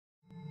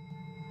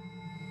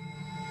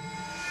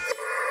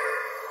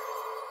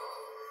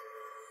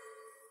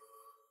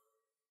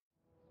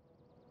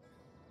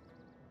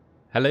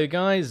Hello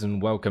guys,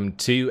 and welcome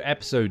to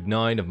episode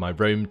 9 of my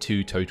Rome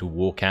 2 Total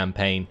War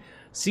campaign,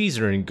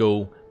 Caesar and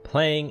Gaul,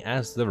 playing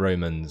as the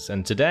Romans.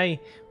 And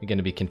today we're going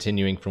to be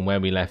continuing from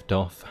where we left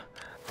off,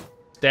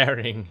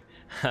 staring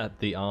at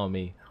the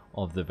army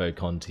of the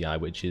Vocontii,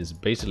 which is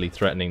basically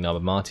threatening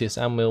Naumatius,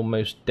 and will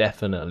most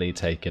definitely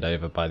take it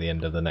over by the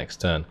end of the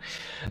next turn.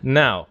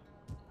 Now,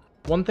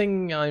 one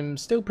thing I'm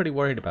still pretty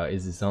worried about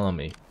is this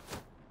army.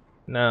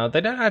 Now,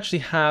 they don't actually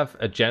have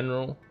a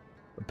general,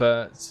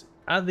 but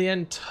at the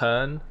end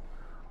turn,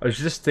 I was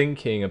just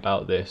thinking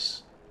about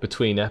this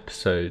between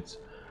episodes.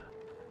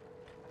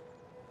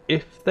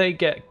 If they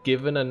get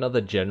given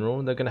another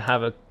general, they're going to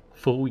have a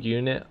full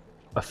unit,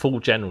 a full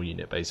general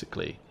unit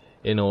basically,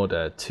 in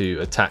order to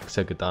attack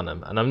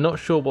Segedunum. And I'm not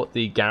sure what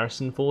the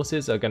garrison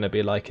forces are going to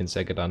be like in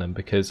Segedunum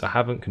because I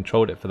haven't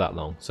controlled it for that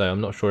long. So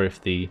I'm not sure if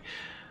the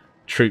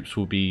troops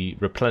will be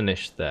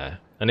replenished there.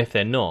 And if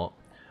they're not,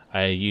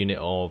 a unit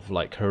of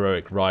like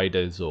heroic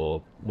riders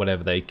or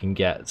whatever they can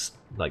get,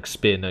 like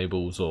spear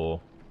nobles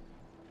or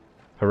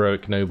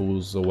heroic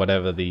nobles or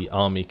whatever the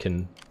army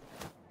can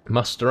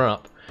muster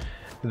up,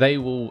 they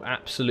will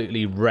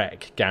absolutely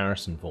wreck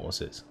garrison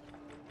forces.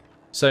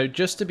 So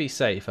just to be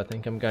safe, I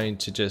think I'm going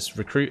to just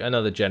recruit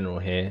another general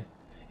here.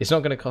 It's not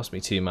going to cost me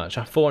too much.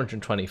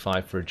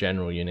 425 for a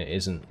general unit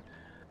isn't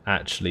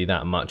actually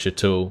that much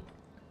at all.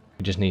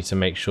 We just need to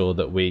make sure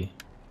that we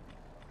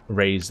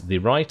raise the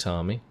right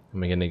army. And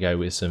we're going to go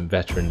with some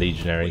veteran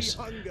legionaries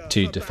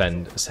to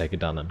defend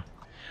Segedunum.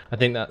 I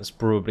think that's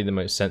probably the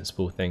most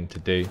sensible thing to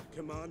do.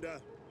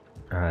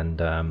 And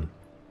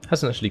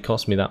hasn't actually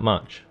cost me that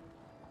much.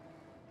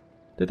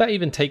 Did that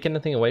even take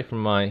anything away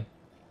from my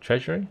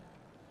treasury?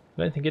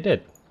 I don't think it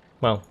did.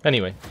 Well,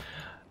 anyway.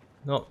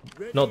 Not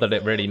that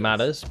it really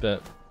matters,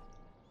 but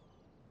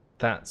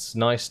that's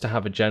nice to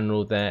have a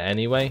general there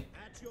anyway,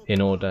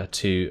 in order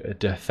to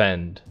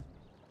defend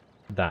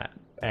that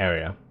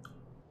area.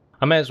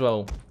 I may as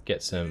well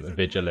get some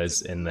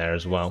vigilers in there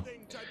as well,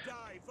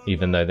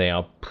 even though they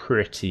are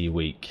pretty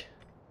weak.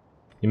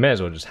 You may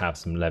as well just have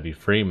some levy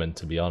freemen,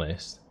 to be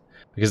honest,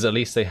 because at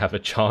least they have a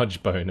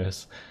charge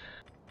bonus.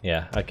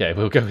 Yeah, okay,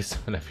 we'll go with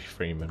some levy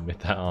freemen with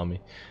that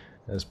army.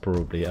 That's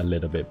probably a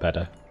little bit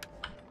better.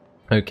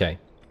 Okay,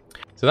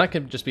 so that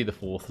could just be the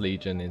 4th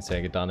Legion in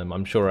Segedunum.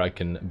 I'm sure I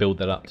can build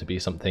that up to be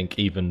something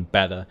even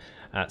better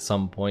at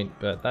some point,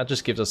 but that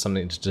just gives us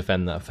something to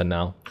defend that for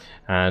now.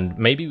 And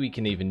maybe we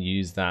can even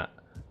use that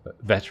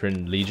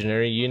veteran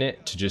legionary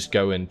unit to just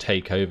go and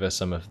take over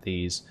some of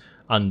these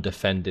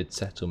undefended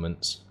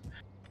settlements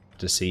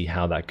to see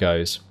how that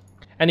goes.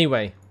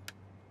 Anyway,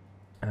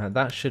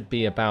 that should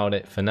be about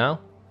it for now.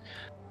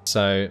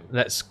 So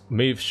let's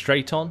move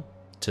straight on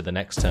to the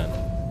next turn.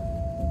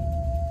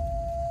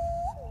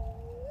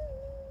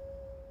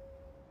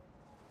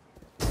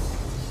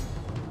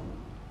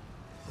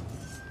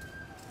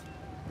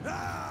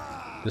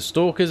 The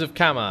Stalkers of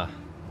Kama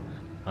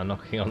are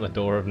knocking on the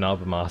door of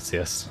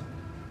Naumatius.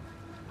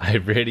 I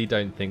really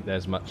don't think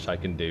there's much I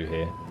can do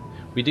here.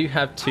 We do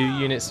have 2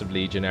 units of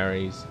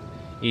legionaries.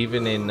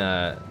 Even in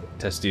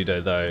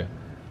Testudo though,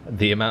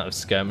 the amount of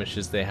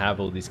skirmishers they have,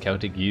 all these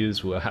Celtic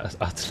youths, will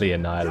utterly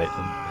annihilate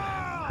them.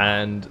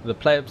 And the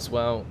plebs,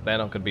 well, they're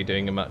not going to be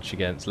doing much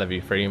against levy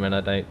freemen,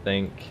 I don't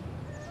think.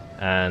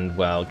 And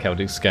well,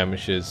 Celtic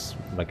skirmishers,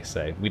 like I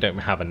say, we don't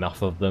have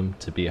enough of them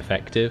to be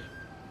effective.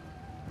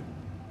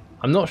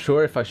 I'm not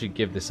sure if I should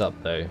give this up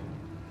though.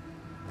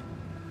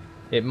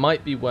 It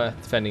might be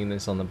worth defending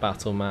this on the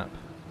battle map,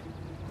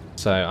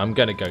 so I'm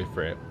going to go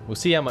for it. We'll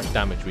see how much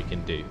damage we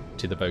can do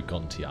to the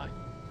Vocontii.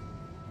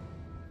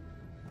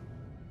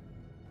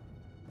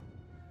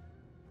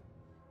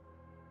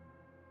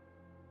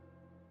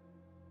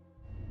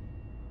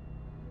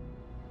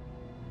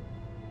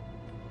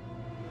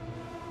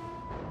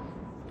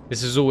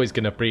 This is always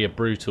going to be a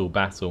brutal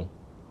battle.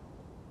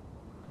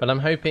 But I'm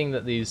hoping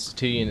that these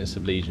 2 units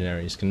of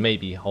legionaries can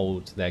maybe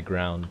hold their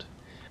ground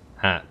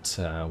at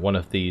one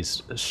of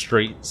these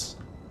streets.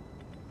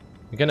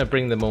 We're going to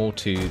bring them all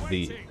to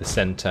the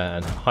center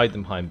and hide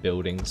them behind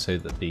buildings so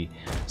that the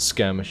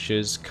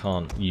skirmishers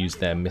can't use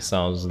their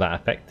missiles that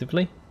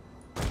effectively.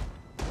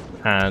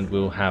 And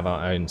we'll have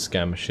our own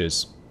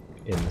skirmishers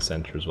in the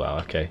center as well.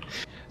 Okay,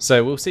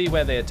 so we'll see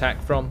where they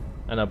attack from,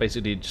 and I'll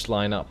basically just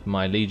line up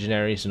my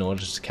legionaries in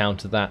order to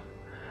counter that,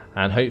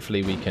 and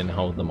hopefully we can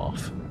hold them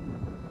off.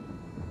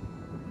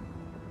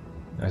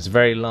 It's a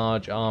very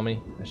large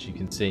army, as you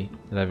can see.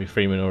 The levy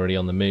freemen already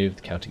on the move,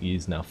 the Celtic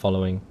youths now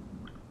following.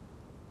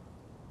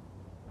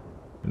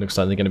 It looks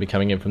like they're going to be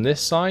coming in from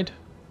this side,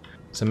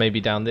 so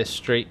maybe down this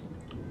street.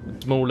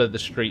 The smaller the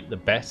street, the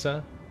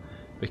better,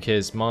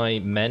 because my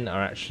men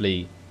are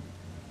actually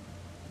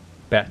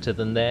better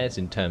than theirs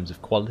in terms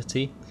of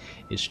quality.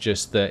 It's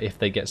just that if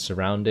they get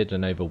surrounded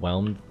and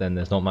overwhelmed, then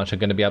there's not much I'm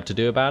going to be able to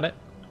do about it.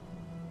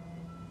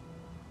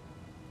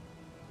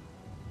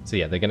 So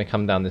yeah, they're going to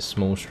come down this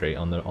small street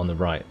on the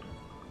right.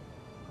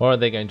 Or are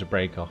they going to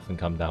break off and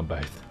come down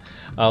both?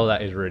 Oh,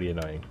 that is really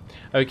annoying.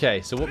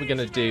 Okay, so what we're going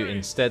to do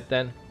instead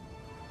then,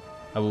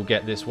 I will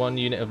get this 1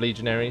 unit of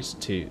legionaries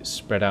to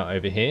spread out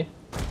over here.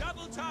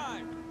 Double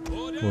time.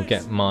 We'll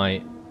get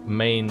my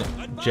main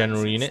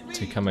general unit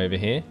to come over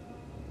here.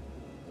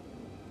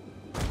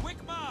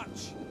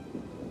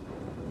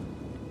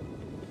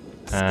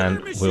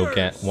 And we'll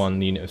get one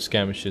unit of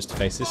skirmishers to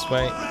face this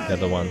way, the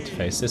other one to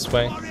face this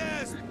way.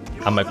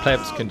 And my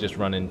plebs can just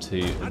run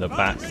into the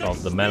back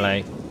of the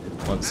melee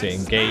once it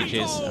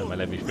engages, and my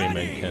levy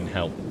freemen can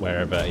help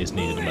wherever is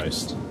needed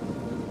most.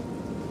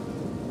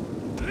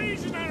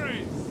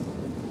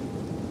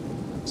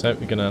 So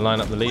we're going to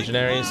line up the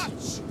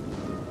legionaries.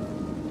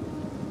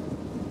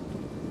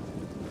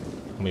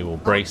 And we will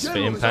brace for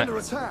impact.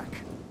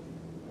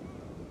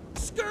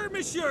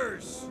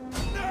 Skirmishers!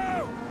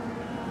 No!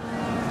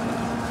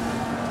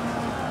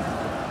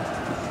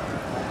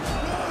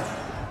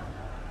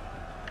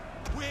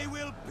 We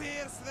will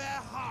pierce their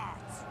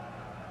hearts.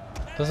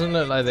 Doesn't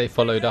look like they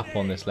followed up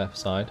on this left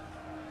side.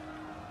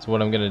 So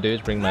what I'm going to do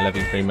is bring my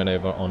levy freemen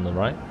over on the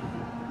right.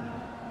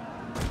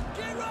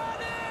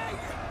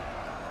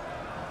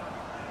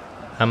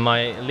 And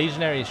my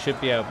legionaries should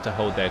be able to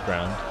hold their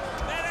ground.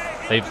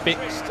 They've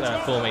fixed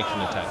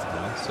formation attack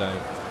now, so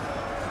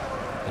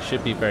it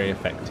should be very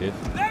effective.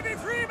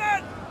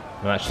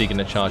 I'm actually going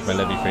to charge my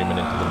levy freemen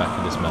into the back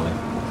of this melee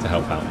to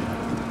help out.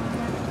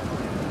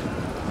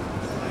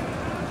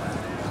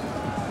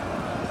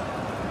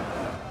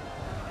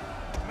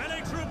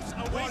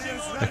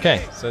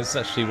 Okay, so this is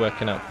actually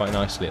working out quite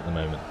nicely at the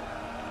moment.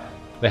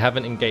 They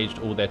haven't engaged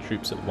all their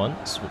troops at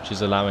once, which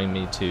is allowing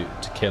me to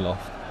kill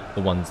off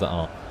the ones that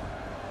are.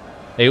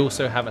 They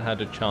also haven't had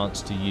a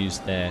chance to use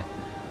their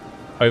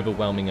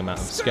overwhelming amount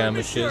of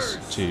skirmishers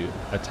to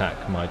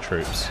attack my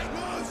troops.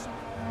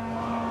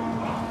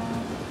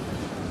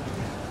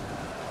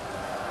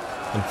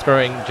 I'm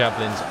throwing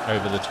javelins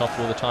over the top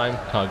all the time,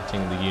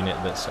 targeting the unit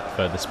that's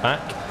furthest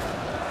back.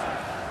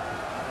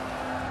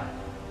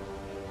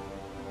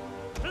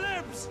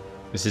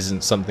 This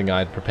isn't something I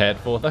had prepared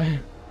for though.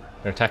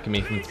 They're attacking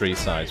me from three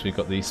sides. We've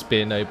got these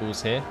spear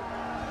nobles here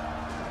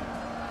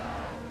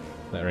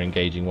that are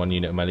engaging one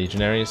unit of my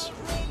legionaries.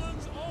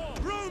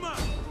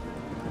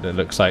 It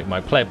looks like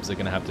my plebs are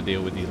going to have to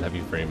deal with these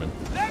levy freemen.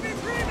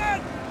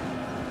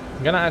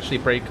 I'm going to actually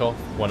break off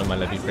one of my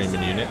levy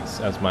freemen units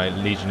as my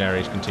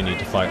legionaries continue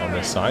to fight on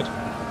this side.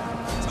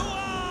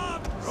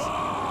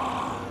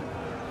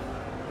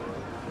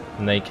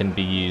 And they can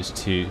be used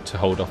to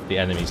hold off the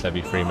enemy's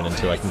levy freemen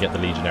until I can get the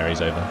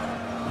legionaries over.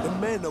 The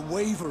men are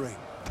wavering.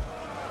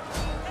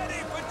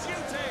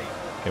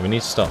 Okay, we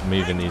need to start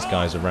moving these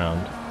guys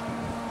around.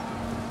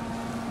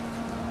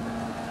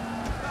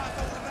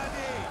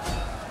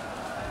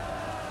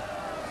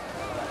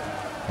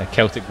 The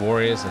Celtic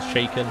warriors are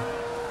shaken.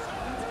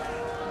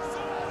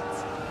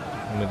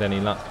 And with any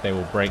luck they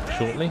will break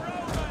shortly.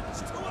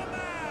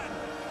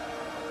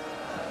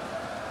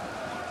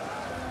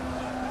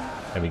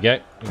 There we go,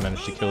 we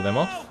managed to kill them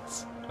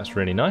off. That's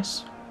really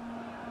nice.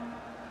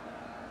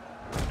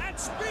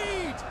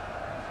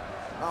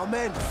 Our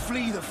men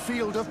flee the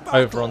field of battle.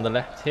 Over on the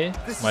left here,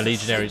 my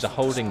legionaries are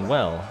holding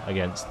well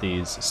against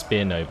these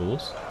spear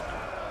nobles.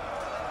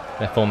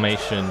 Their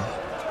formation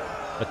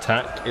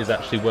attack is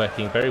actually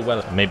working very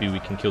well. Maybe we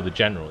can kill the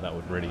general, that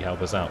would really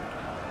help us out.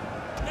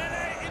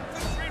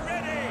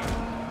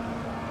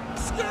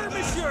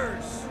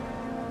 Skirmishers!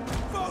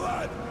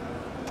 Forward!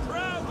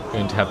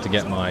 Going to have to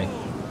get my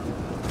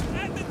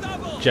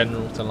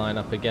general to line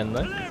up again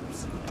though.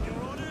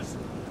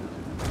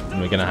 And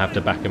we're going to have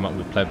to back him up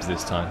with plebs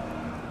this time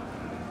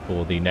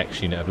for the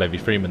next unit of levy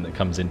freemen that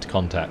comes into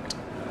contact.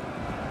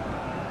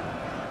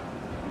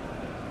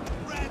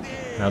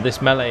 Now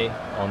this melee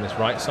on this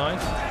right side,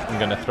 I'm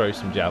going to throw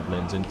some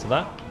javelins into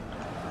that.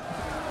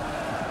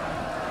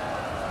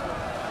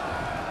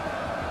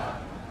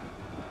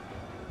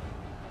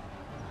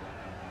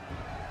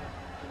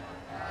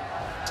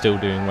 Still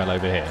doing well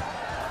over here.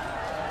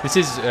 This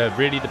is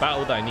really the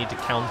battle that I need to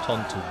count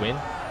on to win.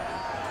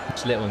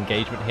 Just a little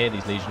engagement here,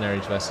 these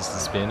legionaries versus the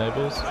spear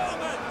nobles.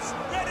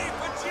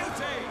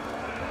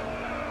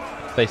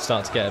 If they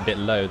start to get a bit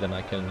low, then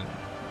I can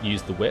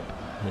use the whip,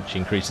 which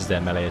increases their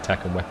melee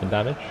attack and weapon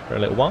damage for a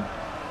little while.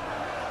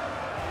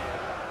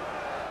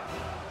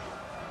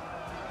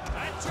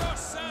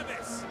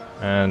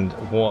 And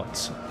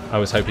what I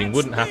was hoping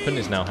wouldn't happen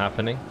is now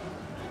happening.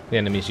 The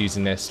enemy's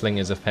using their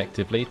slingers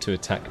effectively to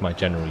attack my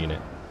general unit.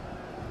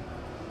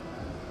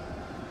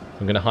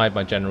 I'm going to hide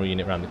my general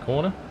unit around the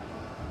corner.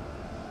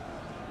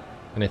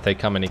 And if they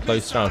come any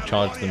closer, I'll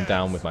charge them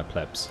down with my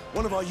plebs.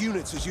 One of our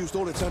units has used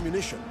all its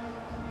ammunition.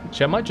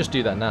 Actually, I might just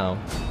do that now.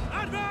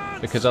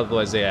 Because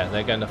otherwise, yeah,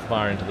 they're going to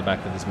fire into the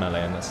back of this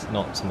melee, and that's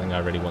not something I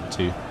really want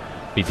to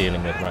be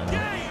dealing with right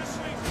now.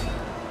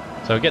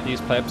 So I'll get these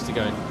plebs to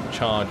go and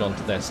charge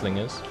onto their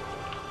slingers.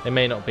 They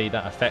may not be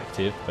that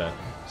effective, but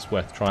it's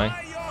worth trying.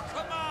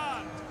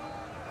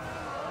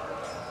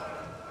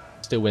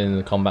 Still winning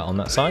the combat on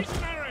that side.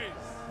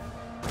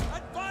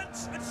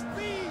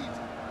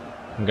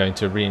 I'm going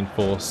to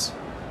reinforce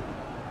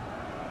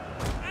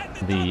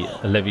the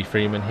levy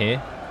freemen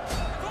here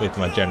with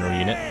my general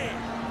unit.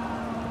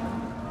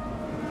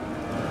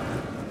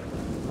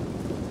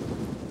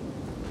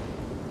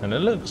 And it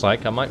looks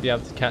like I might be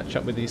able to catch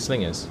up with these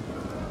slingers.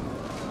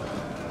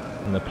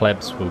 And the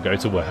plebs will go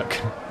to work.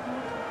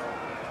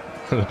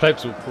 The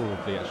plebs will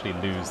probably actually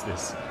lose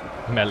this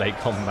melee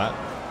combat.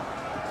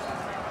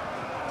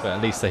 But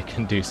at least they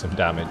can do some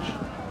damage.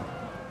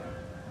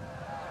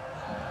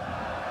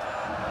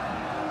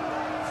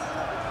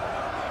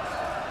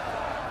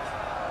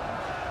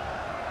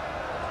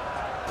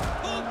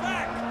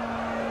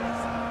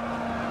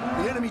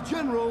 The enemy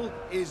general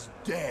is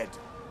dead.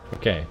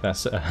 Okay,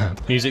 that's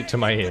music to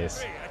my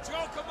ears.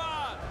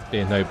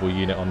 The noble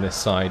unit on this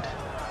side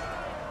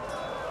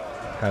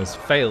has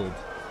failed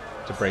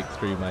to break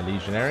through my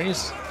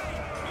legionaries,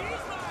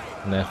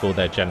 and therefore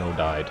their general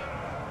died.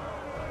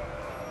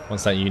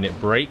 Once that unit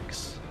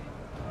breaks,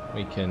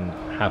 we can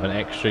have an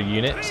extra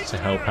unit to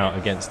help out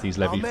against these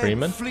levy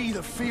freemen. Flee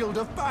the field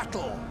of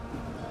battle.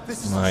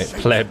 This is My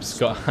plebs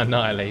got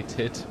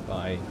annihilated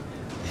by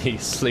the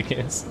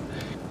slingers,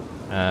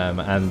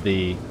 and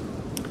the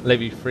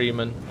levy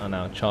freemen are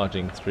now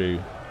charging through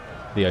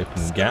the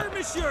open gap.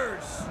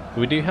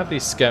 We do have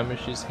these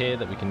skirmishers here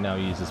that we can now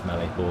use as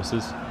melee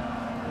forces.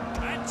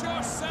 At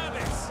your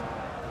service.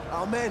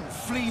 Our men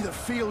flee the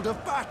field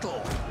of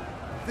battle.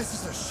 This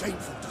is a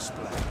shameful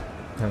display.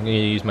 I'm going to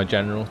use my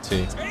general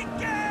to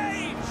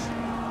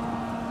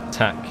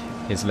attack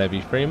his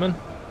levy freemen,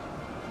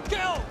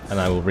 and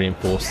I will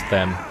reinforce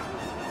them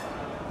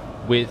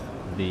with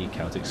the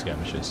Celtic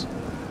skirmishers.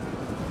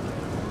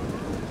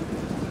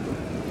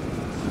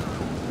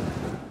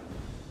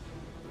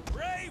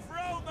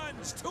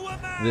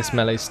 This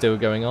melee is still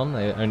going on.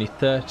 There are only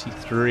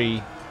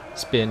 33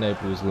 spear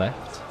nobles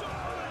left.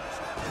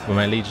 Well,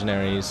 my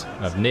legionaries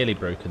have nearly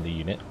broken the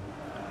unit.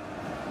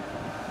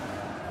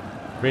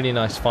 Really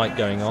nice fight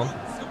going on.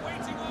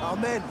 Our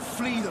men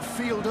flee the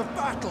field of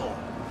battle.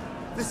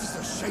 This is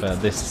a shameful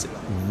But this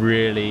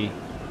really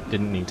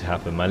didn't need to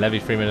happen. My levy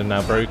freemen are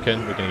now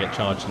broken. We're going to get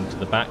charged into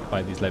the back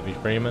by these levy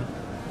freemen.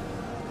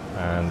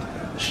 And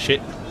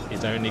shit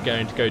is only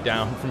going to go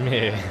down from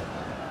here.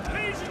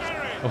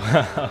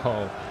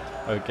 Wow.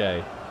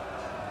 Okay.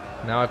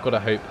 Now I've got to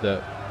hope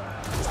that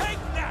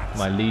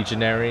my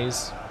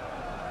legionaries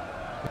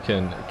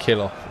can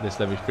kill off this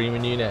levy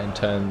freeman unit and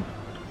turn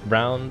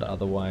round.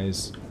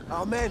 Otherwise,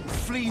 Our men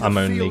flee the I'm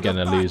only field going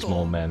to of lose battle.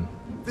 more men.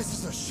 This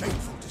is a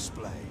shameful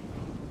display.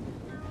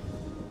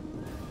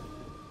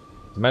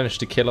 I managed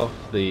to kill off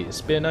the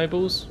spear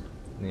nobles,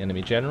 the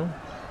enemy general,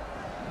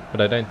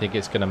 but I don't think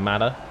it's going to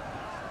matter.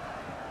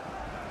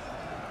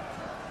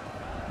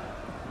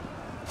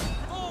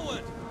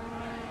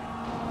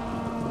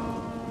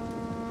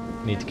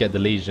 Need to get the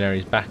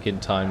legionaries back in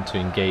time to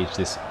engage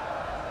this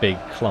big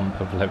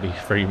clump of levy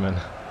freemen.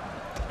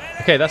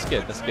 Okay, that's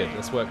good, that's good.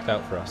 That's worked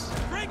out for us.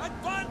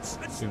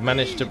 We've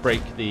managed to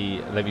break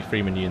the levy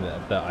freeman unit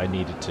that I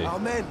needed to. Our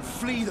men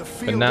flee the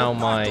field But now of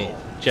my battle.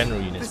 general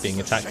unit's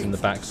being attacked in the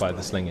back by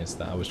the slingers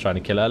that I was trying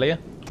to kill earlier.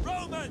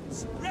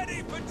 Romans,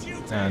 ready for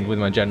duty. And with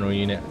my general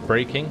unit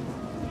breaking,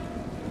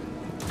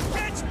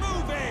 Get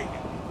moving.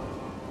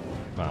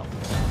 well,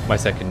 my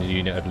second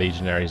unit of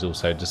legionaries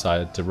also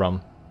decided to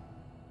run.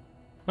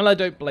 Well, I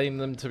don't blame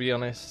them, to be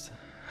honest.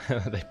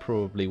 They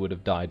probably would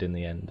have died in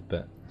the end,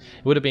 but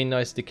it would have been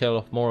nice to kill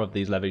off more of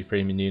these levy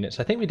freeman units.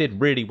 I think we did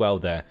really well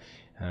there,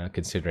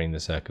 considering the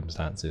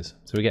circumstances.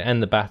 So we're going to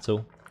end the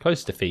battle.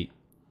 Close defeat.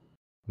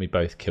 We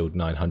both killed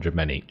 900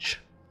 men each.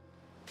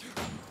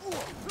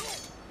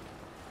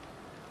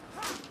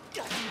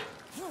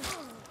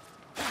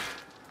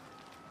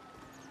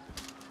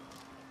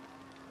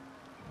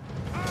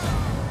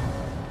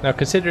 Now,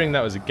 considering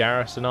that was a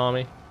garrison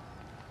army,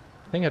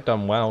 I think I've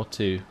done well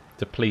to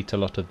deplete a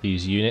lot of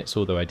these units,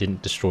 although I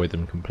didn't destroy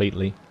them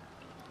completely.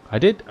 I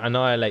did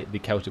annihilate the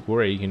Celtic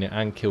warrior unit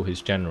and kill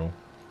his general,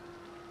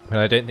 but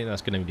I don't think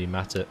that's going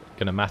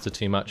to matter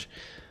too much,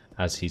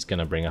 as he's going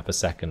to bring up a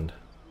second.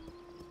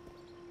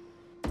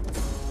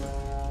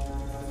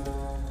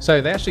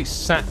 So they actually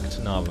sacked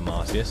Narva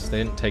Martius.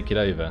 They didn't take it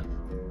over.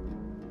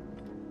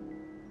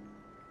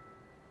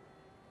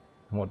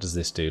 And what does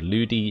this do?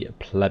 Ludi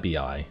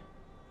Plebii.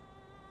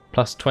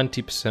 Plus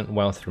 20%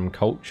 wealth from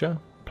culture,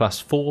 plus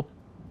 4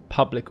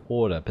 public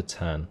order per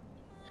turn.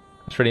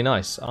 That's really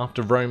nice.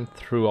 After Rome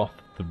threw off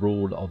the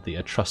rule of the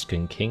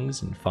Etruscan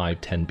kings in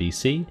 510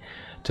 BC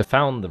to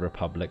found the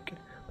Republic,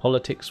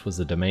 politics was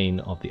the domain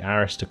of the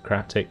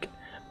aristocratic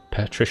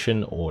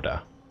patrician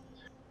order,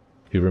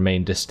 who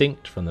remained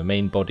distinct from the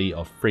main body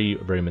of free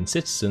Roman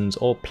citizens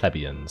or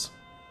plebeians.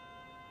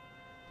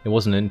 It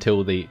wasn't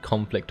until the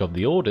conflict of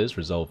the orders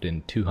resolved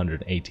in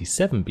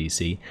 287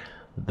 BC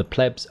that the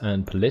plebs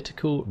earned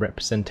political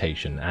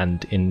representation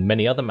and, in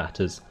many other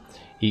matters,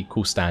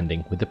 equal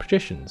standing with the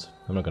patricians.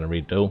 I'm not going to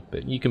read it all,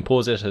 but you can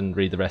pause it and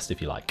read the rest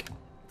if you like.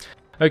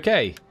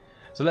 Okay,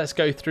 so let's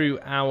go through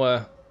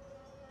our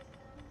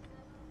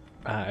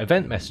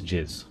event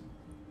messages.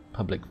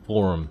 Public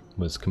forum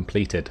was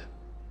completed.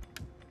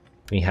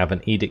 We have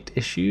an edict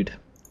issued,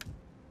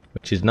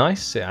 which is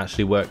nice. It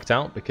actually worked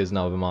out because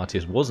Narva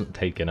Martius wasn't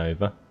taken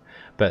over,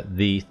 but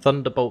the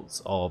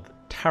thunderbolts of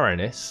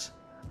Taranis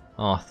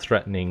are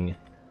threatening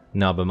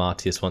Narba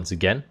Martius once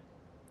again.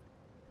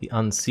 The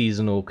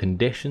unseasonal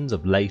conditions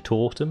of late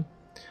autumn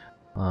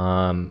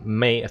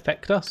may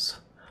affect us.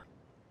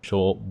 Not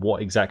sure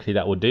what exactly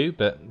that will do,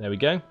 but there we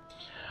go.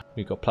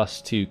 We've got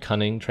 +2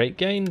 cunning trait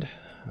gained.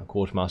 A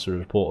quartermaster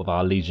report of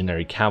our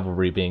legionary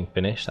cavalry being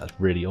finished. That's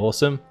really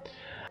awesome.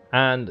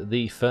 And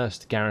the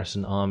first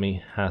garrison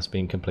army has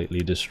been completely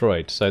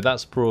destroyed. So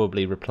that's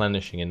probably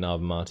replenishing in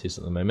Narba Martius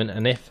at the moment.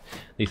 And if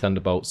the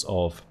thunderbolts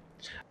of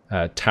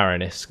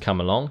Taranis come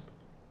along,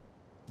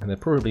 and there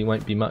probably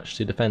won't be much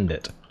to defend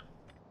it.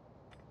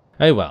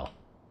 Oh well.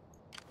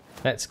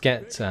 Let's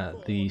get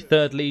the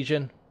 3rd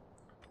Legion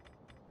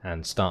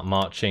and start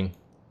marching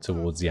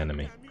towards the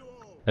enemy.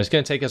 Now, it's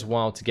going to take us a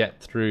while to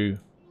get through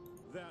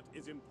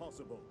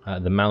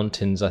the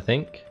mountains, I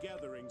think,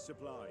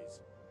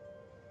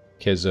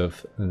 because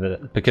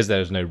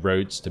there's no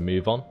roads to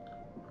move on,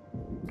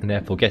 and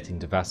therefore getting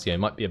to Vasio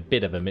might be a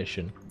bit of a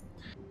mission.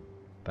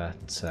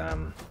 But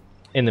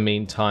in the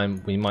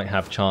meantime, we might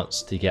have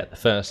chance to get the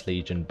 1st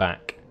Legion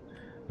back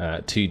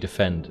to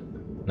defend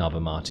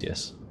Narba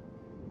Martius.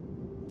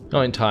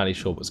 Not entirely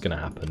sure what's going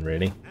to happen,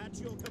 really.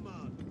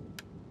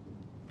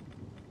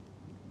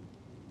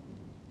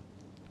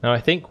 Now, I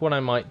think what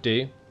I might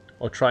do,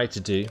 or try to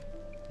do,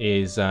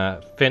 is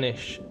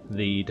finish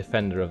the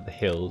Defender of the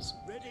Hills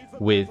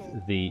with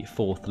the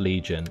 4th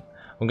Legion.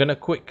 I'm going to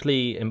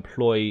quickly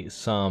employ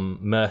some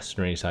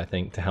mercenaries, I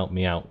think, to help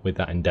me out with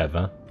that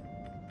endeavour.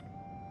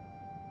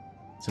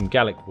 Some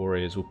Gallic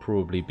warriors will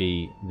probably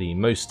be the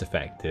most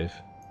effective,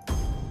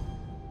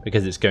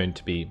 because it's going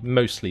to be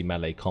mostly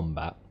melee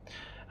combat.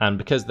 And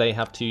because they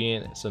have 2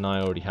 units and I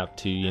already have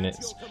 2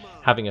 units,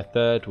 having a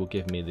 3rd will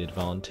give me the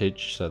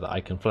advantage so that I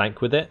can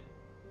flank with it.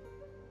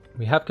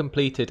 We have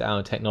completed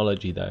our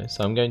technology though,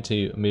 so I'm going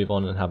to move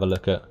on and have a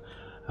look at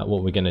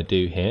what we're going to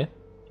do here.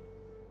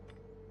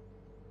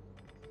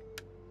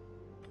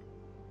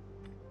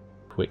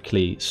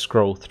 Quickly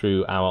scroll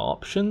through our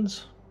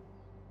options.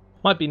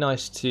 Might be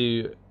nice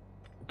to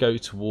go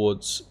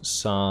towards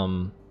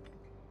some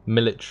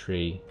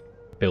military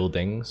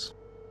buildings.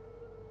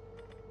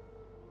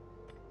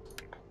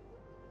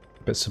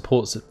 But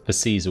supports for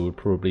Caesar would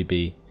probably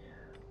be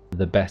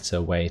the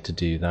better way to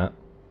do that.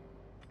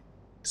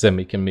 So then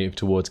we can move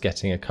towards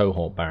getting a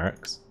cohort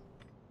barracks.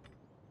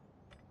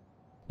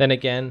 Then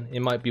again,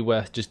 it might be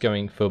worth just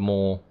going for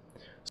more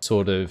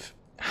sort of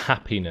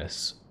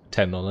happiness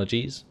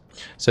technologies,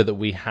 so that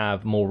we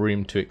have more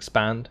room to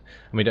expand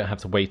and we don't have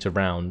to wait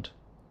around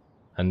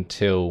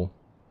until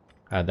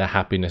the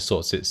happiness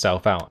sorts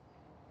itself out.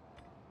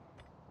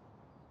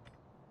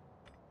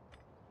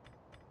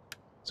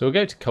 So we'll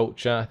go to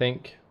culture, I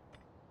think.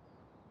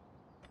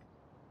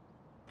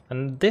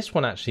 And this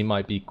one actually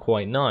might be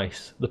quite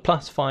nice. The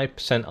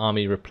 +5%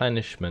 army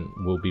replenishment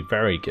will be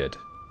very good.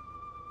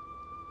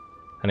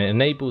 And it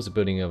enables the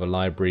building of a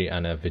library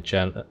and a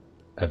vigiles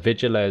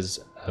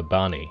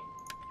urbani.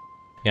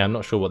 Yeah, I'm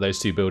not sure what those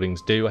 2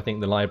 buildings do. I think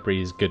the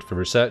library is good for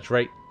research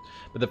rate.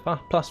 But the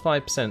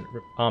 +5%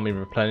 army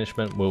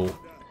replenishment will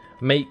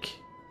make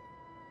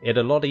it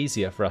a lot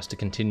easier for us to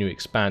continue to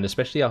expand,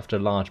 especially after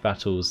large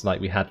battles like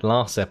we had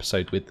last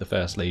episode with the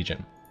 1st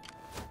Legion.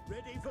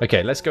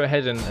 Okay, let's go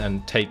ahead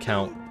and take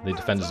out the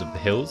Defenders of the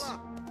Hills.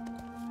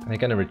 They're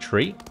going to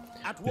retreat,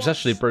 which has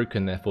actually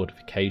broken their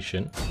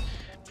fortification,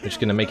 which is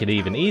going to make it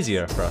even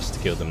easier for us to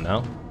kill them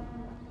now.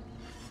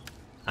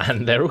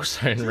 And they're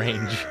also in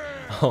range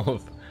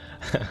of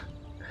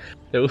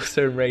they're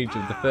also in range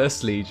of the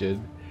 1st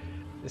Legion,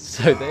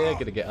 so they are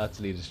going to get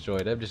utterly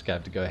destroyed. I'm just going to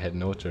have to go ahead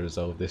and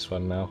auto-resolve this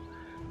one now.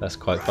 That's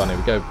quite funny.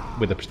 We go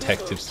with a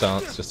protective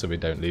stance just so we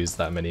don't lose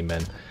that many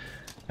men.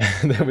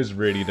 There was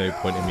really no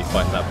point in me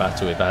fighting that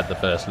battle if I had the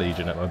 1st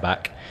Legion at my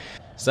back.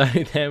 So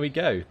there we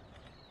go.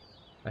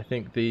 I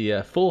think the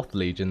 4th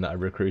Legion that I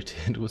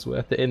recruited was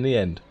worth it in the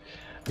end.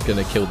 I'm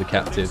going to kill the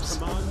captives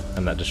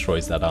and that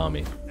destroys that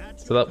army.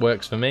 So that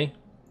works for me.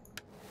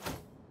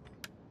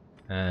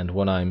 And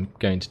what I'm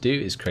going to do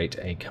is create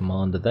a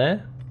commander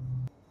there.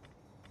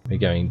 We're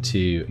going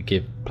to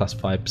give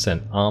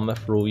 +5% armor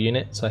for all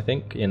units, I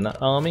think, in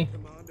that army.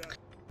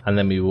 And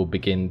then we will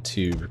begin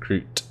to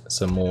recruit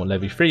some more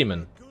levy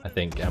freemen, I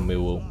think, and we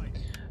will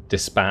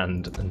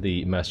disband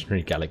the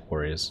mercenary Gallic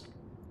warriors.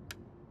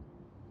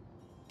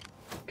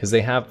 Because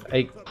they have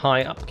a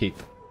high upkeep.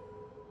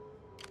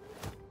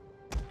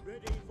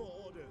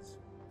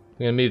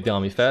 We're going to move the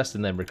army first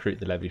and then recruit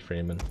the levy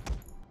freemen.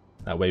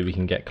 That way we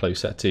can get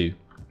closer to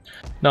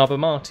Narba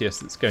Martius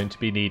that's going to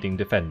be needing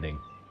defending.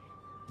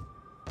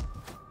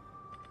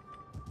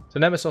 So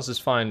Nemesis is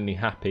finally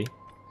happy.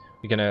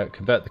 We're going to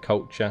convert the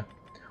culture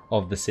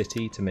of the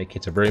city to make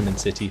it a Roman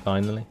city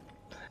finally.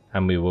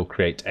 And we will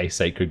create a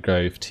sacred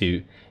grove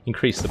to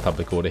increase the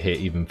public order here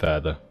even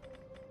further.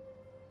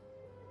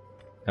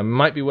 And it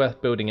might be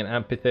worth building an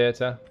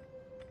amphitheatre.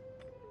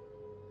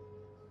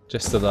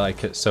 Just so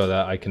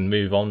that I can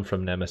move on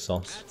from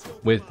Nemesis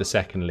with the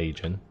 2nd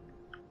Legion.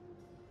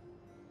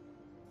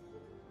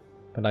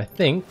 But I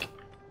think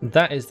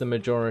that is the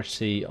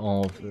majority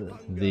of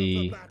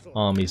the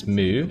armies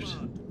moved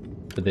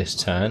for this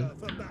turn.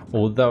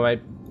 Although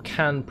I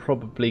can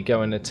probably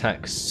go and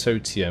attack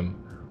Sotium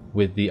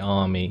with the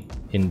army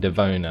in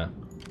Devona.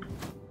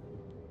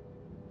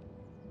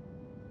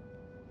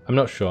 I'm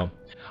not sure.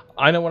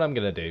 I know what I'm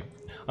going to do.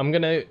 I'm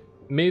going to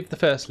move the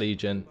 1st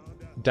Legion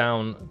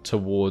down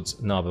towards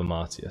Narba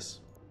Martius.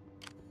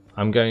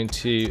 I'm going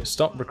to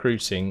stop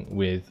recruiting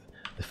with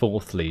the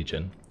 4th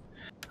Legion,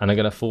 and I'm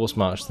going to force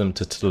march them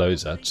to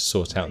Tolosa to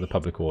sort out the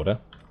public order.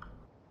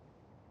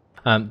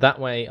 That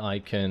way I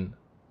can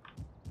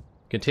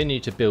continue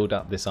to build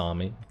up this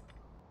army,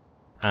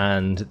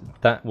 and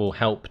that will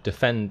help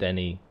defend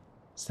any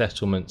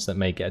settlements that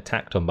may get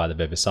attacked on by the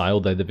Vivisci,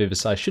 although the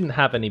Vivisci shouldn't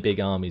have any big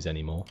armies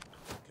anymore.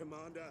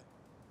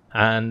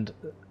 And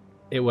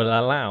it will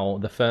allow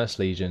the 1st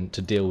Legion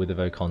to deal with the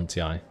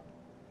Vocontii,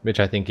 which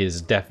I think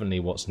is definitely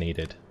what's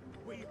needed.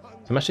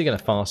 So I'm actually going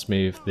to fast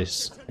move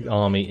this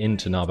army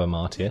into Narba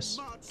Martius,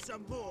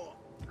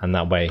 and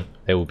that way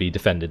they will be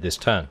defended this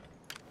turn.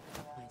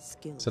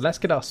 So let's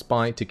get our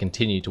spy to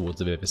continue towards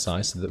the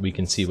Vivisci so that we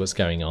can see what's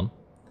going on.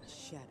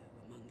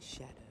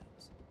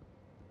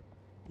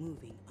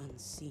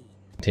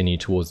 Continue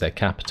towards their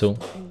capital,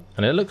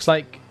 and it looks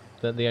like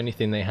that the only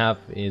thing they have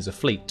is a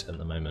fleet at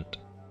the moment,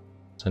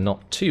 so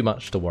not too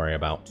much to worry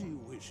about.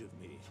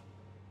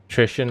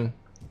 Attrition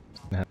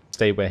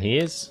stay where he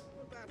is,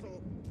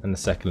 and the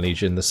 2nd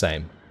Legion the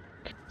same.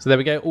 So there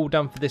we go, all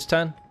done for this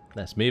turn.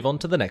 Let's move on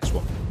to the next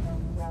one.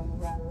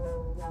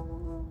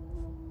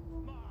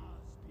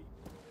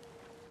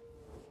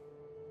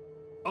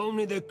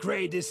 Only the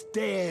greatest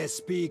dare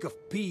speak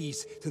of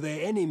peace to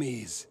their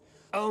enemies.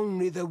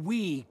 Only the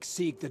weak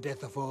seek the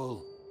death of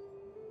all.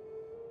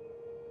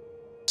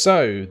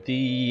 So,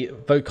 the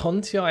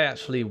Vocontii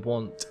actually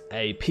want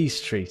a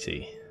peace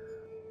treaty,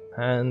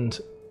 and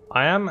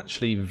I am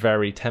actually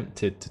very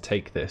tempted to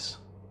take this.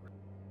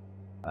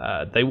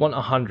 They want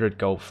 100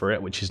 gold for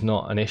it, which is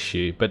not an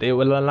issue, but it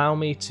will allow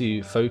me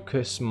to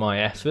focus my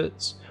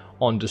efforts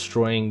on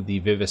destroying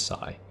the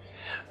Vivisci,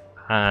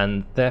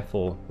 and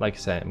therefore, like I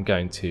say, I'm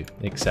going to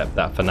accept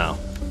that for now.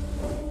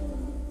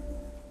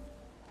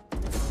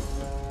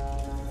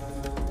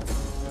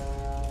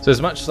 So as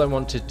much as I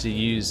wanted to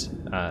use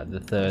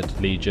the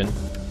 3rd Legion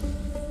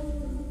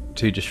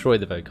to destroy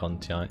the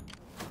Vocontii,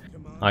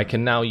 I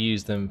can now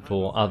use them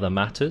for other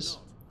matters,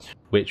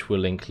 which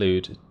will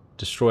include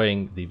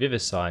destroying the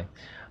Vivisci,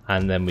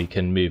 and then we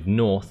can move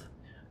north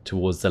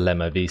towards the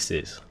Lemma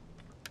Vicis.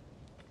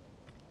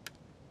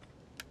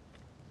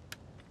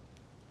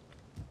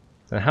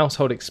 So the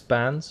household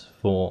expands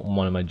for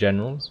one of my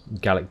generals,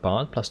 Gallic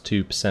Bard, plus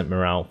 2%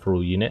 morale for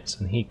all units,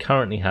 and he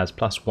currently has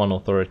plus 1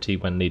 authority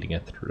when leading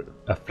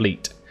a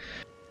fleet.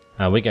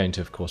 We're going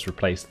to of course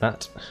replace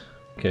that,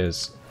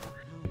 because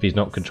if he's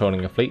not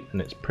controlling a fleet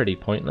then it's pretty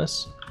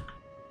pointless.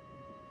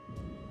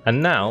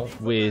 And now,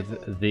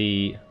 with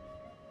the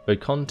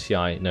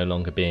Vocontii no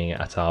longer being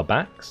at our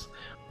backs,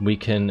 we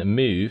can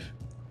move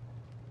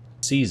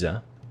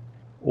Caesar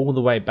all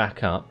the way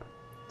back up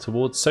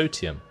towards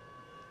Sotium.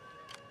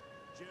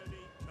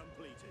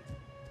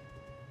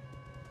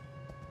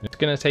 It's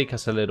going to take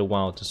us a little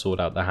while to sort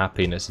out the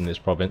happiness in this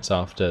province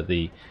after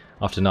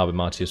Narba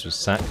Martius was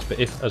sacked, but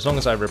as long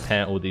as I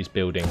repair all these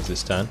buildings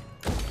this turn,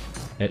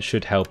 it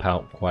should help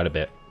out quite a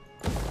bit.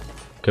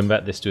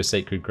 Convert this to a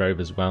sacred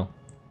grove as well.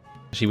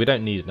 Actually, we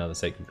don't need another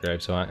sacred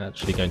grove, so I'm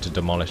actually going to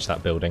demolish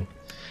that building.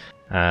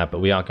 But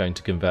we are going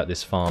to convert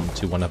this farm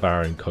to one of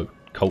our own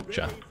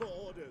culture.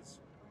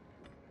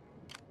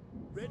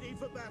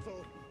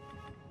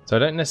 So I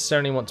don't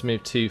necessarily want to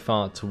move too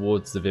far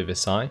towards the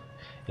Vivisci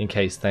in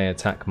case they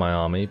attack my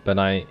army, but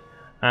I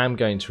am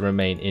going to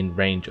remain in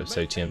range of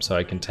Sotium so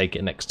I can take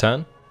it next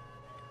turn.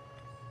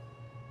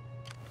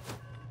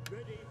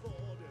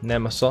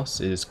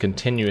 Nemesis is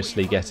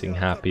continuously getting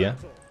happier,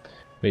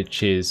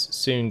 which is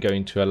soon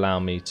going to allow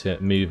me to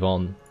move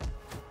on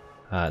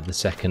the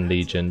 2nd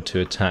Legion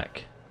to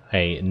attack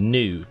a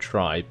new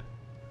tribe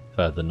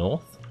further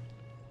north.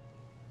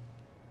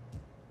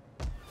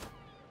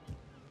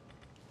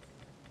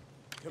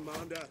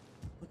 Commander.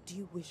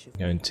 I'm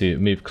going to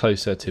move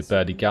closer to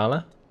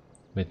Burdigala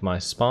with my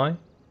spy.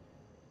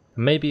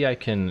 Maybe I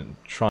can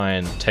try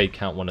and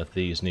take out one of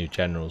these new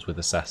generals with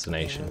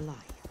assassination. Their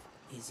life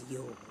is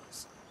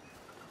yours.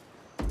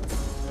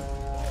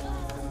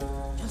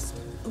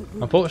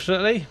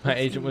 Unfortunately, my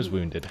agent was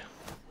wounded.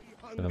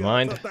 Never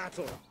mind.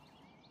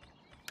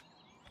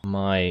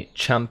 My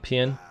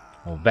champion,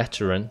 or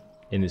veteran,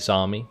 in this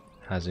army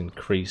has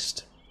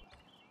increased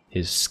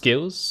his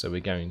skills, so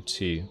we're going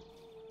to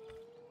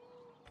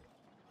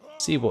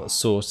see what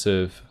sort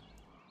of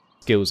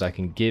skills I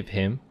can give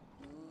him.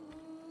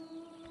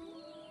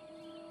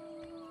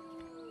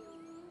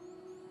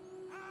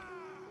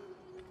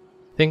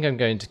 I think I'm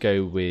going to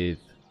go with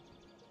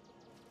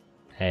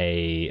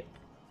a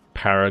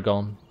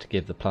Paragon to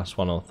give the plus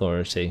 1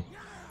 authority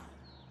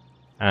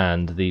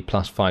and the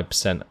plus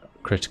 5%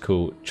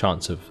 critical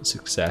chance of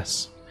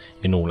success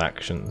in all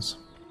actions.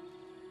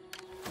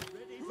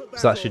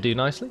 So that should do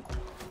nicely.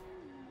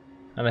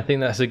 And I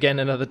think that's again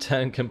another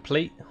turn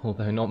complete,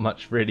 although not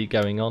much really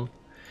going on.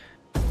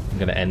 I'm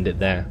going to end it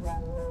there.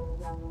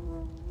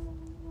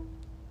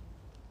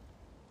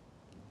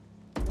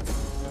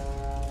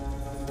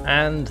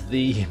 And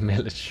the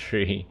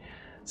military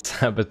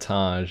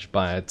sabotage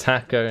by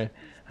attacker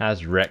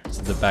has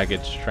wrecked the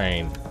baggage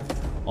train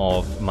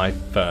of my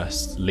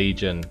first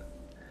legion.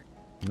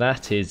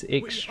 That is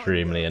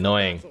extremely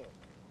annoying.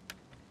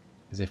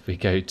 Because if we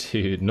go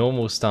to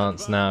normal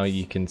stance now,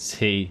 you can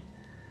see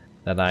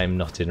that I'm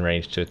not in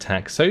range to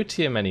attack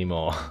Sotium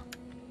anymore.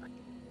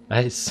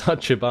 That is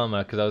such a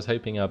bummer, because I was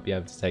hoping I'd be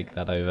able to take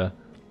that over.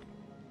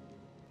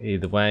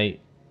 Either way,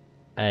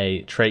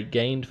 a trait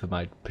gained for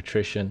my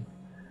patrician,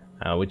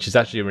 which is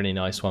actually a really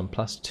nice one,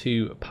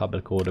 +2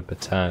 public order per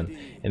turn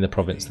in the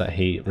province that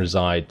he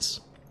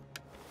resides.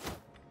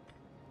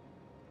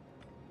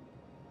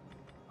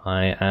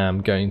 I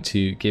am going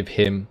to give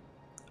him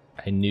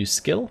a new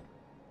skill.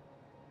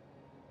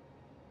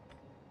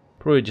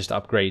 Probably just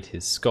upgrade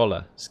his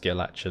scholar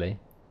skill actually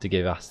to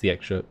give us the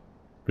extra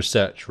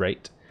research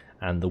rate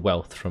and the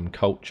wealth from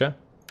culture.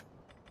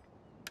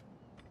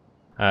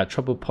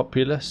 Troubled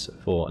populace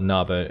for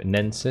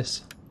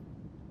Narbonensis.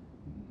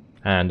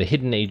 And a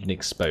hidden agent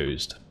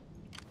exposed.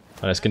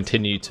 And let's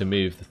continue to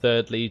move the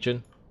 3rd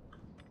Legion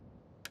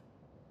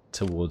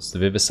towards the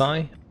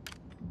Vivisci.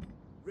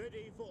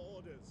 Ready for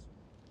orders.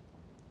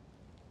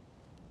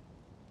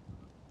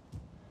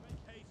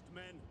 Make haste,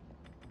 men.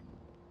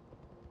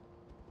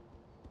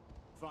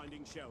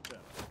 Finding shelter.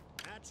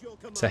 At your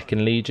command.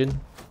 2nd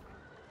Legion,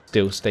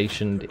 still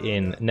stationed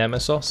in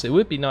Nemesis. It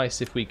would be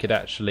nice if we could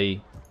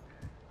actually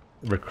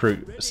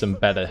recruit some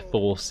better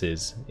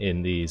forces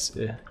in these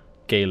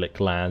Gaelic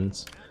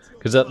lands,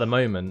 because at the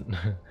moment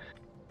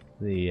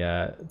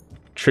the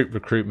troop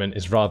recruitment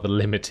is rather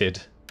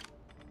limited,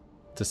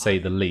 to say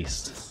the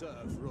least.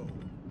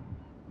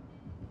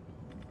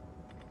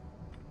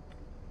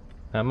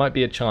 There might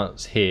be a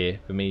chance here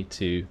for me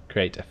to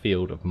create a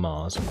field of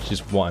Mars, which is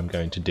what I'm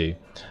going to do,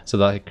 so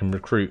that I can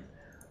recruit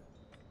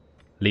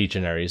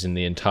legionaries in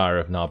the entire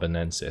of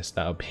Narbonensis.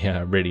 That would be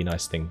a really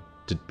nice thing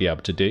to be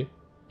able to do.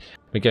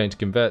 We're going to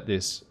convert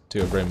this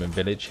to a Roman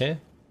village here,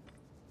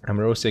 and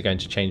we're also going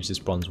to change this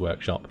bronze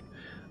workshop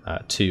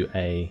to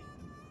a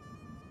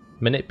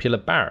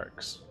manipular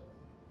barracks.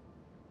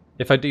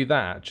 If I do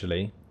that,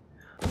 actually,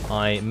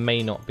 I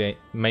may not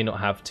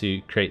have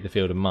to create the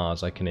field of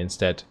Mars. I can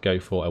instead go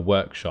for a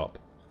workshop,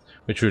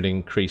 which would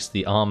increase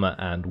the armor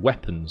and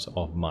weapons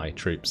of my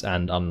troops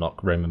and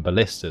unlock Roman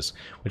ballistas,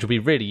 which will be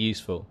really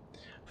useful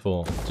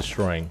for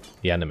destroying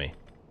the enemy.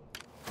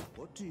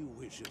 What do you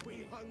wish of me?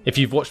 If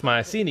you've watched my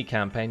Iceni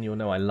campaign, you'll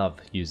know I love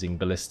using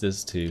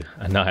ballistas to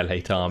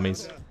annihilate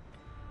armies.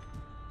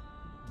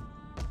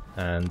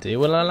 And it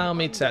will allow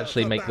me to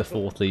actually make the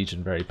 4th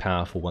Legion very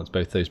powerful once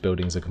both those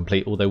buildings are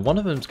complete, although one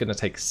of them is going to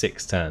take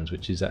 6 turns,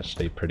 which is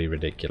actually pretty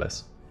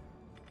ridiculous.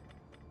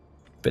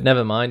 But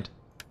never mind.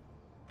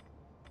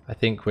 I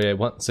think we're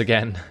once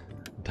again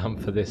done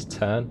for this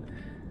turn.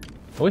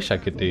 I wish I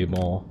could do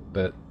more,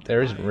 but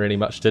there isn't really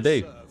much to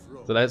do.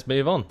 So let's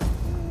move on.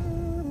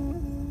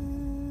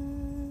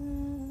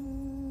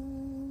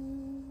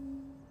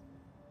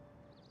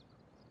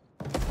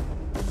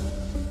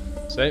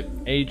 So,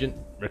 agent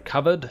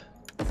recovered.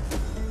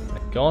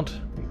 Thank God.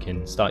 We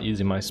can start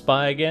using my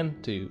spy again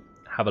to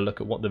have a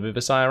look at what the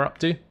Vivisci are up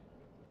to.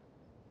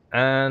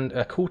 And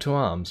a call to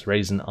arms.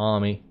 Raise an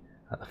army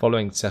at the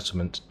following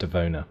settlement,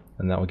 Devona.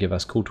 And that will give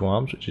us call to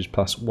arms, which is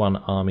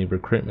 +1 army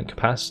recruitment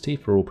capacity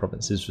for all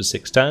provinces for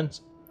 6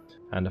 turns.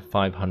 And a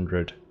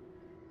 500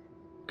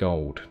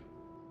 gold.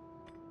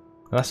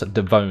 And that's at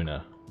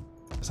Devona.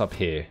 That's up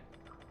here.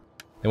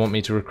 They want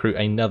me to recruit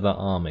another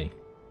army.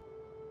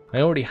 I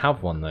already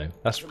have one though.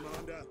 That's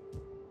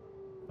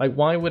like,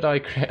 why would I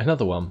create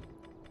another one?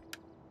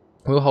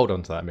 We'll hold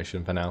on to that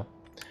mission for now,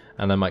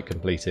 and I might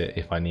complete it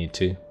if I need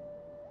to.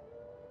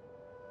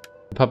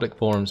 The public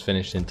forum's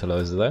finished in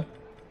Toulouse though,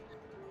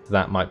 so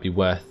that might be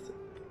worth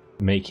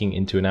making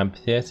into an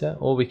amphitheatre,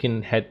 or we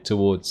can head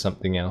towards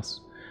something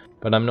else.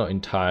 But I'm not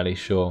entirely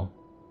sure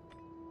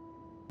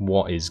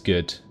what is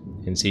good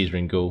in Caesar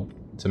and Gaul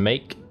to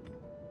make.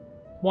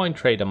 Wine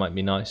trader might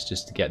be nice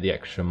just to get the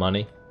extra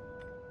money.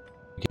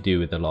 You could do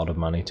with a lot of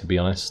money, to be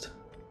honest.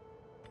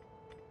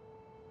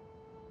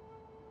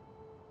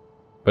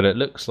 But it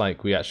looks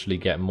like we actually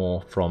get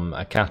more from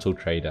a cattle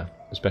trader,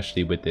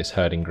 especially with this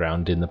herding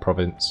ground in the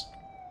province.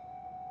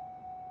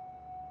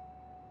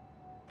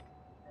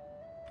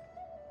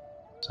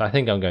 So I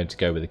think I'm going to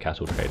go with the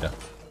cattle trader.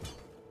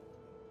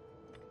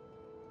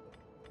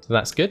 So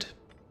that's good.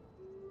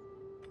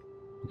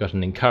 We've got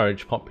an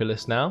encouraged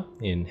populace now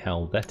in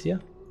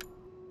Helvetia.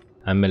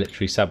 And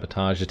military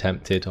sabotage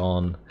attempted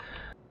on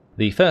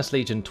the 1st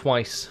Legion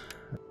twice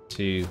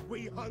to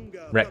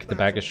wreck the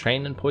baggage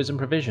train and poison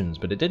provisions,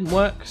 but it didn't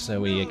work, so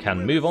we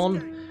can move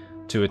on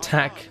to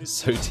attack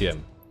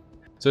Sotium.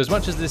 So as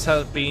much as this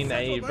has been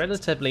a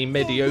relatively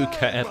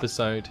mediocre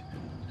episode,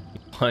 we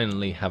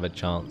finally have a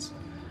chance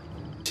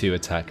to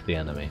attack the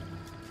enemy.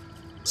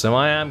 So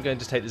I am going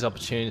to take this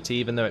opportunity,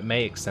 even though it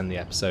may extend the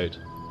episode,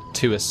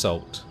 to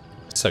assault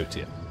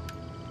Sotium.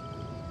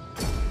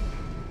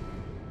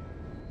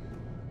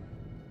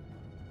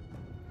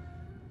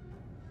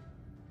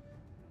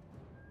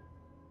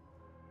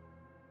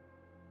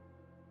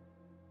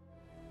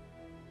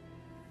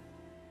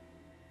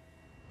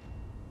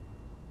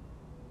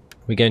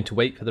 We're going to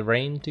wait for the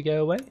rain to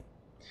go away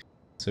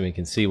so we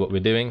can see what we're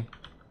doing.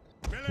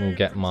 We'll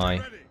get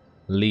my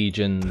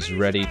legions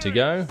ready to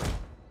go.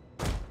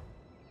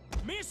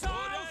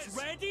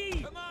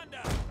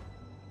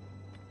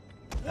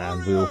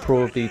 And we will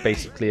probably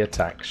basically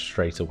attack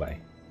straight away.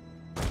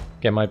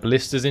 Get my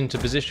ballistas into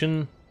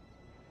position.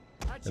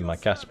 Then my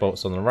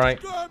catapults on the right.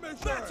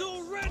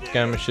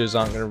 Skirmishers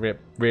aren't going to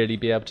really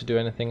be able to do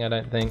anything, I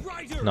don't think.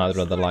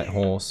 Neither are the light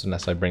horse,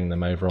 unless I bring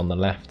them over on the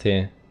left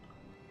here.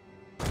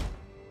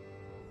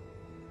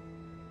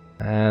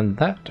 And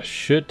that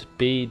should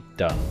be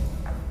done.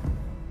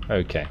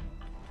 Okay.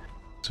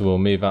 So we'll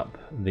move up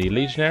the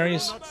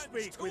legionaries.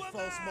 With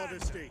false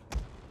modesty.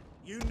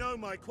 You know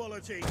my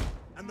quality,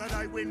 and that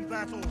I win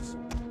battles.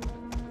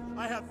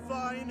 I have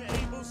fine,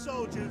 able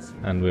soldiers.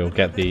 And we'll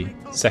get the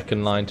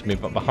second line to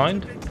move up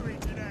behind.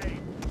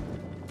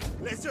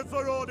 Listen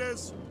for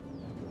orders,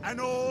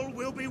 and all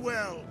will be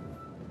well.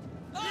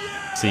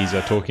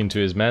 Caesar talking to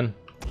his men,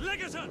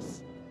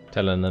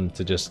 telling them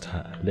to just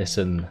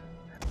listen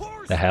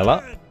the hell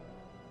up.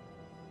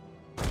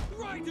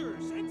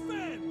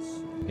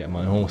 Get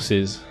my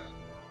horses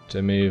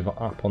to move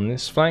up on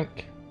this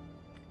flank.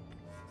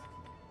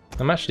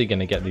 I'm actually going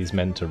to get these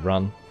men to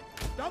run,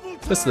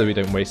 just so that we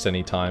don't waste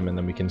any time, and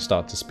then we can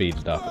start to speed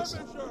it up.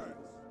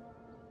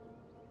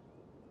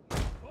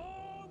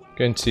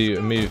 Going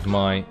to move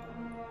my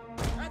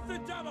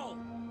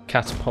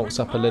catapults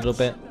up a little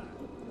bit.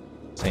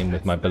 Same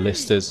with my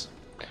ballistas.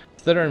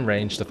 So they're in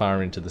range to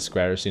fire into the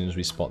square as soon as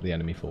we spot the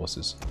enemy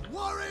forces.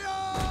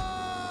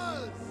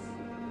 Warriors!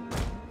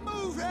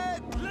 Move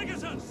it!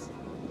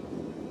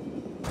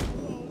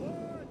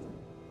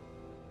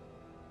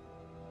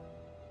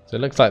 So it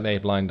looks like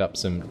they've lined up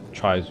some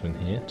tribesmen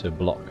here to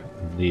block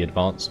the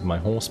advance of my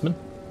horsemen.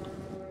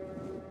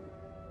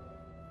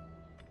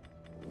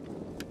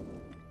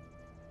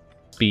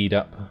 Speed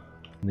up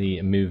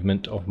the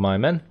movement of my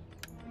men.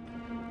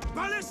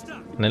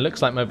 And it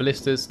looks like my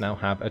ballistas now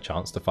have a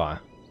chance to fire.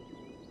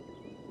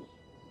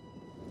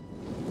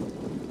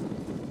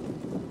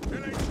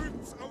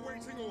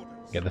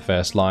 Get the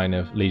first line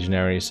of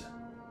legionaries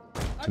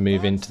to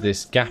move into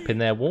this gap in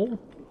their wall.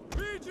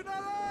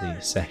 The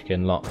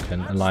second lot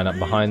can line up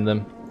behind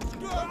them.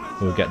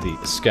 We'll get the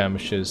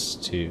skirmishers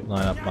to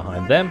line up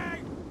behind them,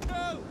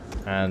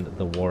 and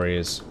the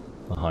warriors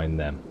behind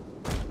them.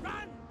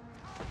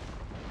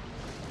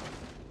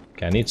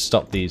 Okay, I need to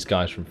stop these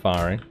guys from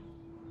firing.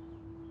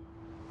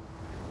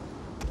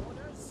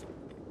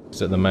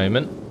 Because at the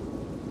moment,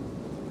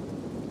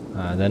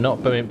 they're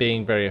not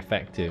being very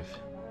effective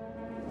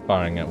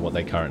firing at what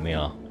they currently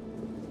are.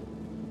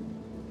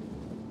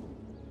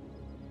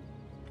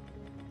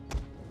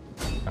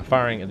 And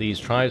firing at these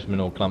tribesmen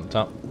all clumped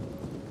up,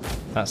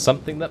 that's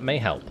something that may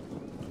help.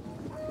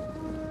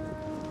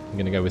 I'm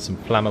going to go with some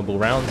flammable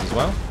rounds as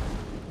well.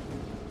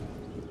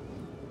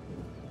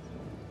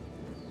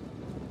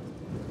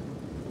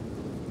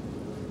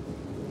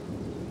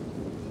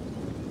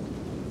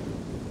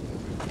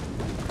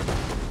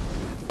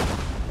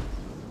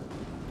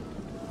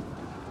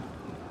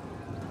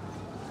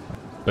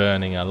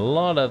 Burning a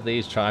lot of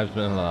these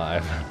tribesmen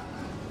alive.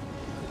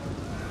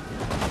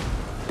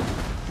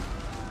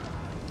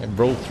 It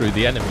rolled through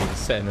the enemies,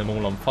 setting them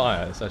all on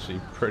fire. It's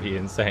actually pretty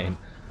insane.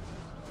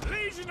 So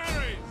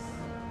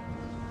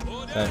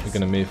we're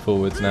going to move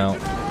forwards now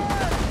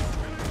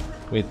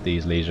with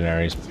these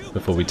legionaries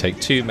before we take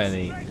too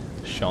many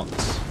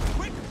shots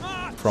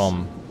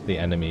from the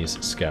enemy's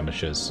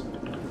skirmishers.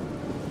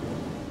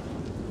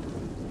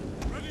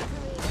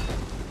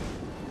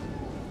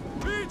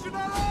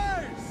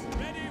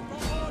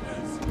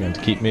 We're going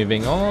to keep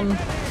moving on.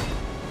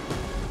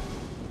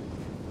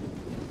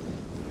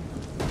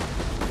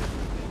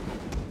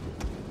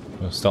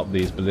 We'll stop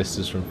these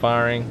ballistas from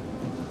firing,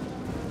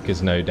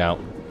 because no doubt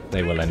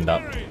they will end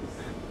up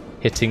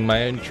hitting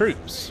my own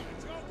troops.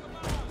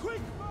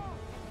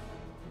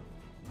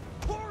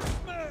 I'm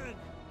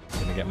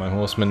going to get my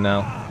horsemen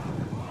now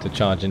to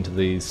charge into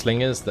these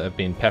slingers that have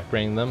been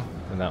peppering them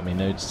without me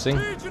noticing.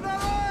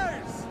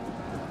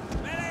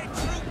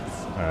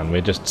 And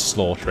we're just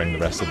slaughtering the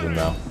rest of them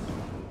now.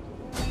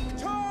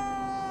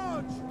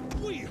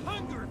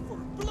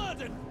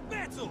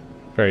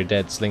 Very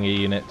dead slinger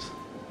unit.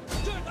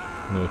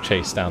 And we'll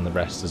chase down the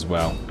rest as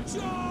well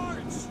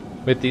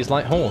with these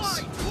light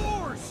horse.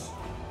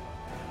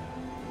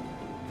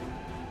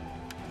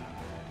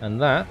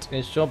 And that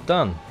is job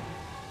done.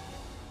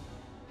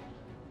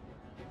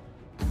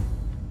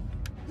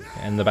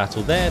 End the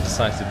battle there,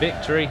 decisive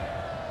victory.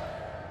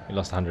 We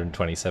lost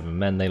 127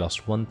 men, they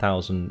lost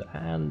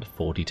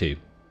 1,042.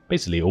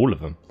 Basically all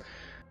of them.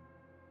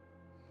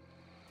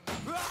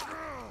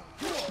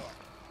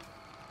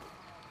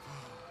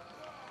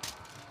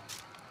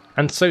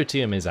 And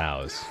Sotium is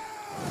ours.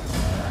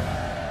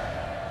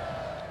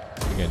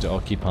 We're going to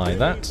occupy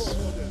that.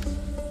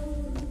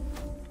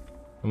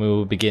 And we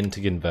will begin to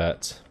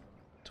convert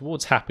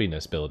towards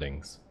happiness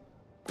buildings.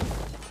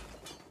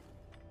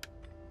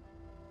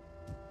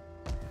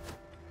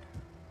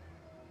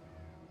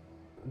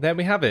 There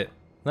we have it.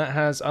 That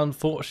has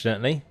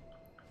unfortunately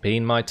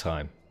been my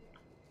time.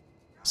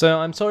 So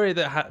I'm sorry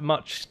that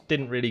much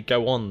didn't really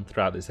go on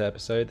throughout this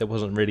episode. There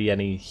wasn't really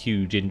any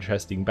huge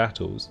interesting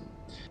battles.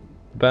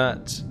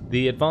 But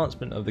the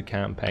advancement of the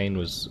campaign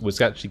was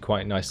actually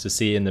quite nice to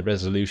see, and the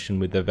resolution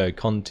with the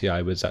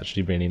Vocontii was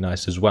actually really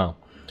nice as well.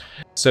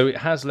 So it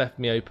has left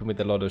me open with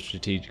a lot of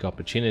strategic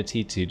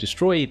opportunity to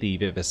destroy the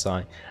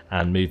Vivici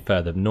and move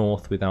further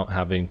north without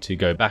having to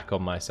go back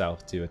on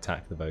myself to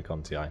attack the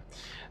Vocontii.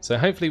 So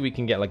hopefully we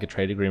can get like a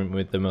trade agreement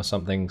with them or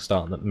something,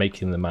 start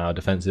making them our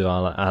defensive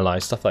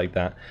allies, stuff like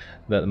that,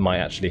 that might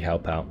actually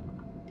help out.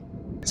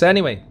 So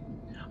anyway,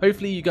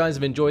 hopefully you guys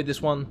have enjoyed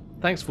this one.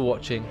 Thanks for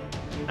watching,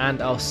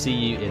 and I'll see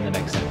you in the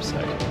next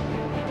episode.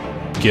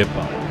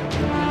 Goodbye.